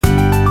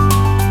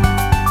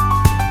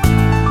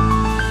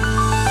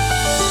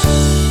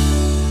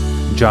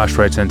Josh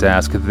writes in to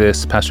ask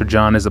this, Pastor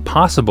John, is it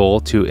possible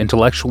to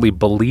intellectually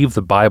believe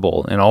the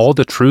Bible and all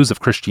the truths of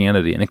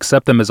Christianity and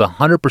accept them as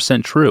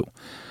 100% true,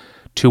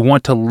 to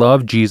want to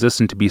love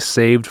Jesus and to be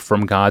saved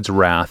from God's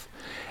wrath,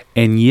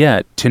 and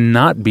yet to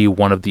not be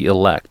one of the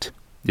elect?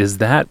 Is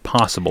that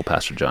possible,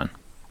 Pastor John?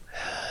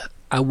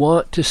 I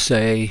want to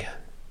say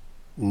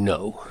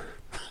no.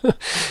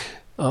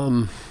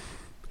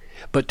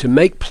 But to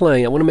make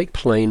plain, I want to make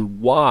plain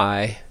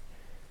why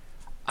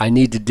I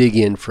need to dig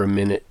in for a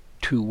minute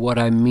to what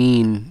I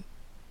mean,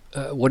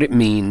 what it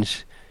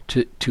means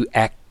to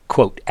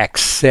quote,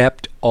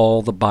 accept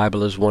all the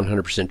Bible as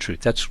 100%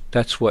 truth.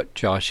 That's what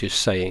Josh is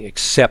saying.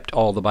 Accept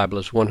all the Bible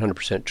as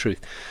 100%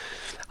 truth.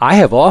 I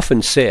have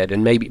often said,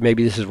 and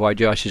maybe this is why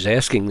Josh is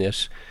asking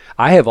this,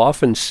 I have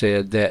often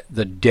said that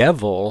the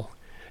devil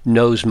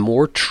knows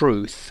more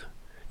truth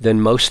than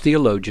most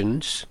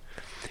theologians,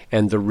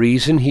 and the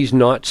reason he's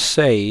not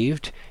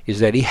saved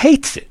is that he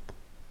hates it.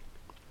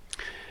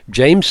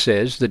 James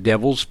says the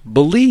devils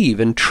believe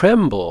and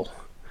tremble.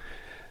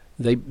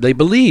 They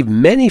believe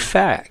many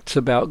facts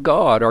about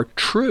God are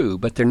true,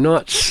 but they're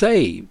not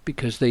saved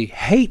because they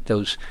hate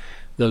those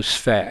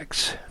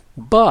facts.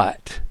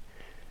 But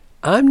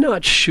I'm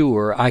not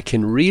sure I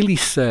can really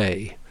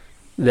say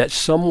that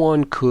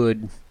someone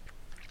could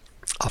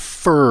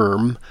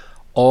affirm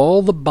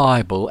all the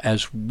Bible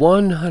as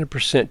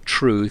 100%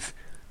 truth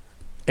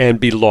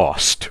and be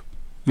lost,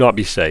 not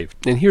be saved.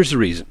 And here's the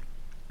reason.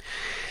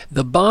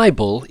 The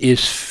Bible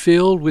is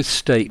filled with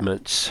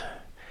statements,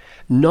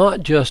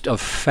 not just of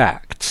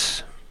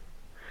facts,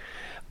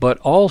 but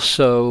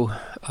also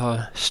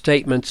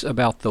statements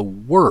about the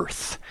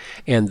worth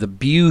and the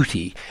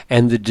beauty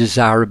and the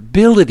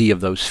desirability of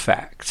those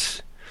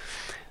facts.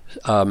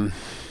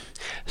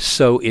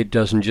 So it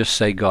doesn't just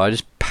say God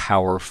is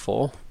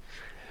powerful,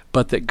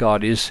 but that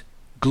God is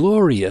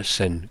glorious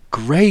and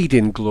great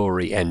in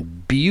glory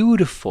and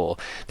beautiful,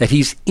 that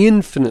he's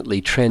infinitely,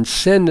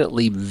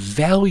 transcendently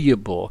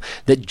valuable,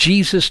 that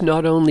Jesus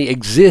not only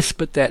exists,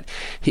 but that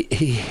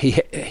he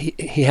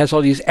has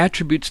all these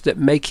attributes that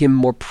make him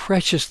more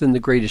precious than the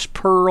greatest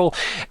pearl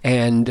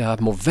and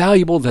more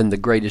valuable than the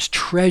greatest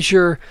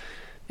treasure.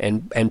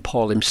 And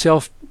Paul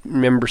himself,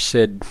 remember,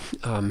 said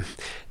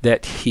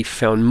that he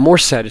found more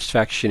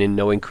satisfaction in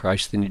knowing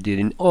Christ than he did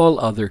in all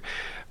other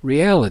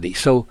reality.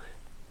 So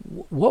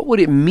what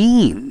would it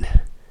mean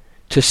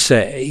to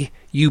say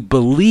you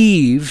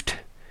believed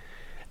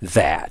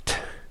that,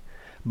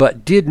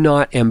 but did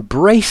not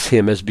embrace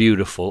him as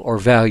beautiful or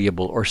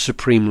valuable or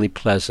supremely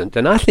pleasant?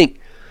 And I think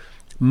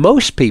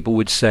most people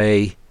would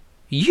say,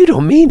 you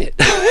don't mean it.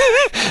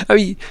 I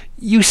mean,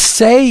 you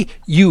say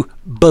you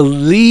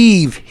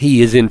believe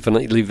he is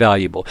infinitely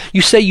valuable.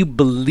 You say you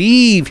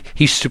believe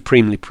he's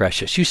supremely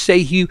precious. You say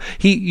you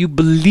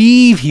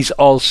believe he's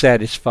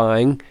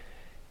all-satisfying,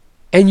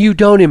 and you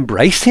don't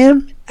embrace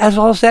him as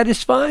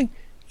all-satisfying?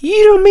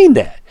 You don't mean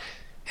that.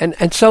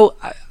 And so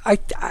I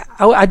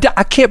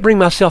can't bring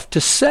myself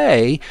to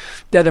say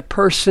that a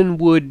person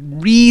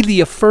would really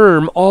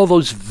affirm all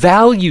those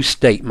value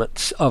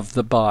statements of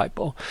the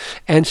Bible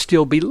and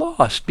still be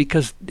lost,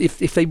 because if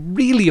they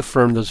really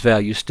affirm those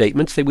value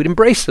statements, they would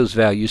embrace those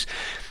values.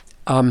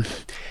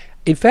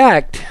 In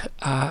fact,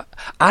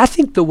 I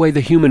think the way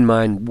the human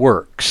mind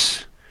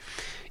works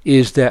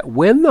is that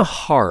when the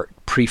heart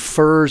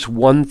prefers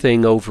one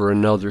thing over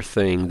another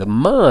thing, the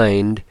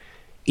mind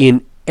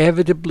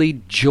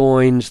inevitably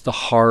joins the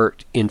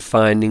heart in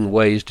finding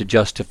ways to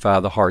justify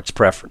the heart's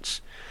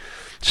preference.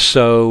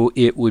 So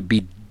it would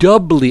be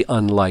doubly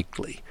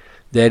unlikely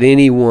that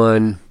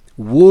anyone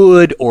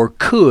would or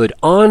could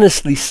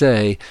honestly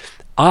say,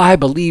 I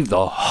believe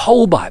the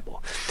whole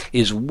Bible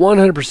is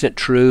 100%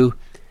 true,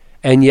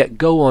 and yet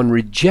go on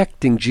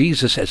rejecting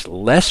Jesus as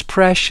less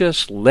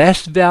precious,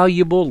 less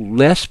valuable,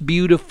 less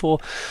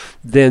beautiful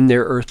than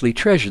their earthly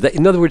treasure.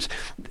 In other words,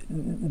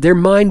 their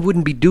mind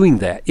wouldn't be doing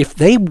that. If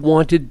they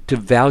wanted to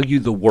value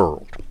the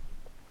world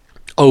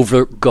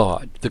over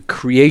God, the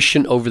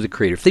creation over the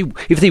Creator,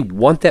 if they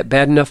want that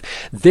bad enough,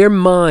 their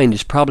mind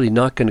is probably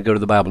not going to go to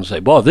the Bible and say,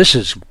 well, this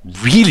is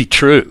really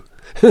true.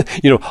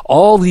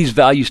 All these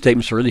value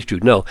statements are really true.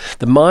 No,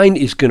 the mind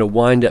is going to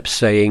wind up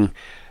saying,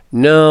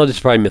 no, this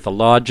is probably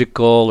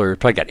mythological, or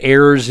probably got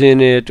errors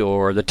in it,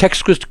 or the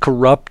text was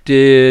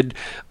corrupted,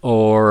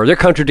 or there are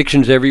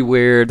contradictions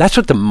everywhere. That's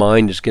what the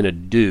mind is going to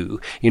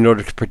do in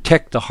order to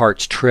protect the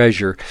heart's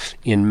treasure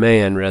in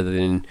man rather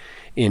than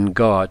in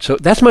God. So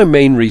that's my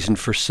main reason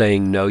for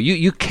saying no.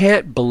 You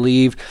can't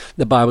believe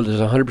the Bible is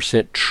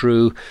 100%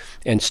 true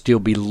and still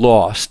be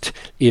lost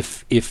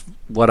if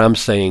what I'm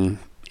saying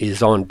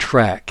is on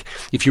track.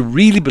 If you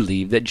really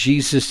believe that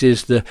Jesus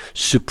is the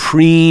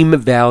supreme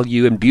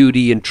value and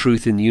beauty and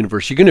truth in the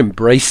universe, you're going to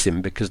embrace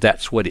him, because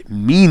that's what it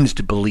means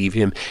to believe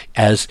him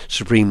as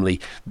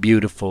supremely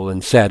beautiful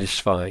and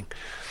satisfying.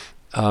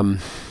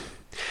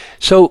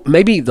 So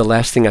maybe the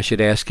last thing I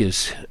should ask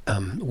is,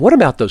 what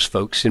about those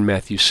folks in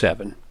Matthew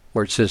 7,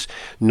 where it says,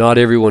 not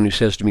everyone who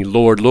says to me,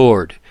 Lord,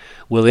 Lord,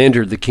 will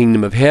enter the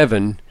kingdom of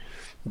heaven,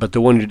 but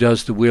the one who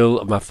does the will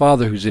of my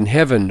Father who's in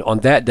heaven. On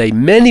that day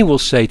many will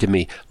say to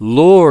me,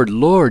 Lord,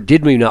 Lord,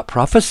 did we not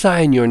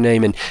prophesy in your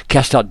name, and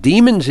cast out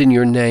demons in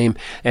your name,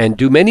 and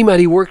do many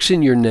mighty works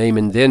in your name?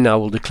 And then I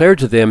will declare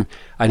to them,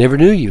 I never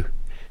knew you.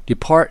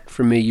 Depart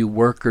from me, you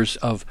workers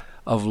of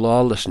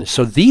lawlessness.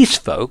 So these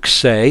folks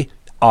say,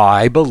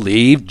 I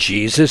believe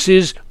Jesus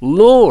is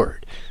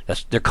Lord.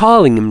 They're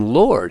calling him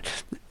Lord.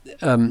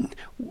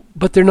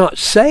 But they're not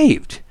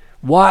saved.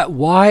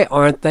 Why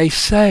aren't they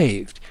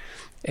saved?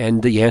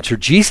 And the answer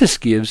Jesus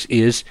gives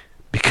is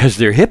because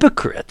they're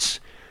hypocrites.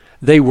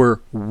 They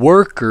were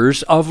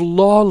workers of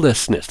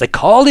lawlessness. They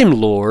called him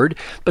Lord,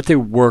 but they're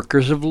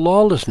workers of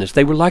lawlessness.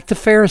 They were like the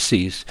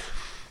Pharisees.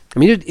 I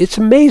mean, it's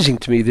amazing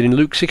to me that in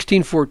Luke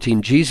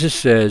 16:14, Jesus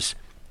says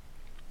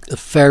the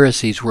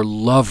Pharisees were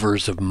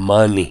lovers of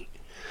money.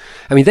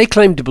 I mean, they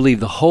claimed to believe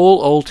the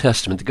whole Old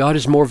Testament, that God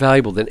is more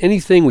valuable than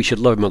anything. We should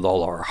love him with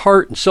all our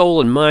heart and soul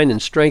and mind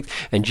and strength.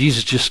 And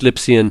Jesus just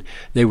slips in,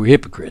 they were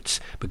hypocrites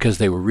because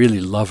they were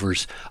really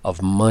lovers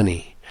of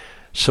money.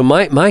 So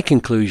my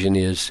conclusion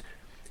is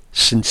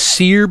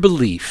sincere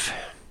belief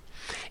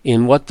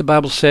in what the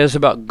Bible says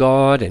about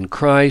God and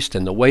Christ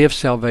and the way of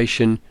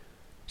salvation,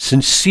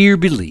 sincere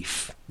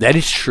belief, that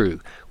is true,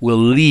 will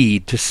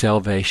lead to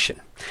salvation.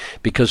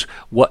 Because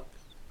what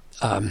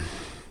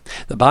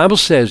the Bible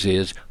says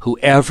is,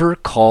 whoever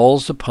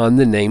calls upon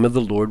the name of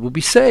the Lord will be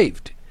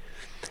saved.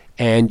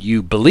 And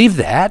you believe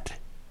that,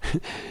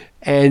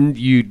 and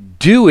you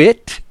do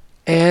it,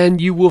 and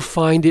you will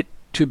find it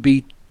to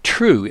be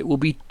true. It will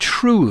be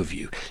true of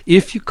you.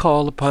 If you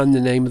call upon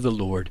the name of the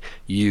Lord,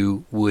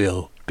 you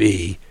will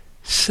be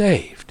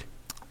saved.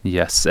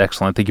 Yes,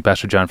 excellent. Thank you,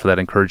 Pastor John, for that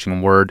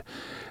encouraging word.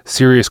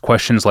 Serious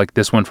questions like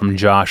this one from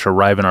Josh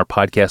arrive in our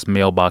podcast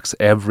mailbox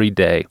every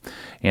day,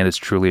 and it's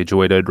truly a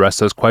joy to address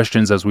those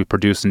questions as we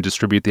produce and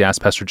distribute the Ask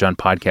Pastor John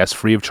podcast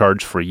free of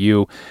charge for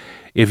you.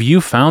 If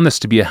you found this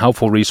to be a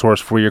helpful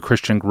resource for your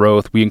Christian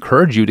growth, we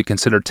encourage you to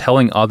consider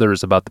telling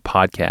others about the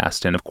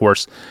podcast. And of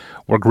course,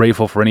 we're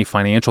grateful for any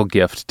financial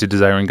gift to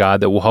Desiring God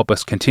that will help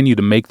us continue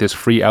to make this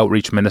free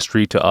outreach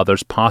ministry to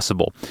others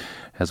possible,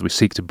 as we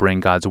seek to bring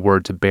God's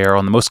word to bear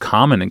on the most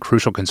common and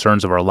crucial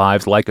concerns of our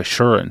lives, like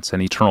assurance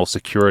and eternal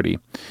security.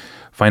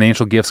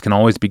 Financial gifts can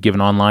always be given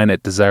online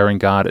at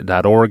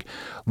desiringgod.org.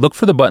 Look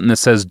for the button that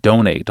says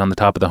Donate on the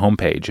top of the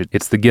homepage.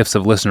 It's the gifts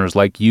of listeners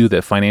like you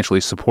that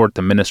financially support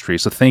the ministry,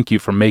 so thank you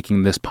for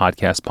making this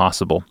podcast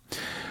possible.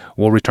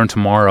 We'll return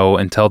tomorrow.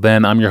 Until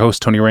then, I'm your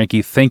host, Tony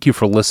Reinke. Thank you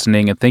for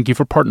listening, and thank you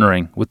for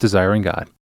partnering with Desiring God.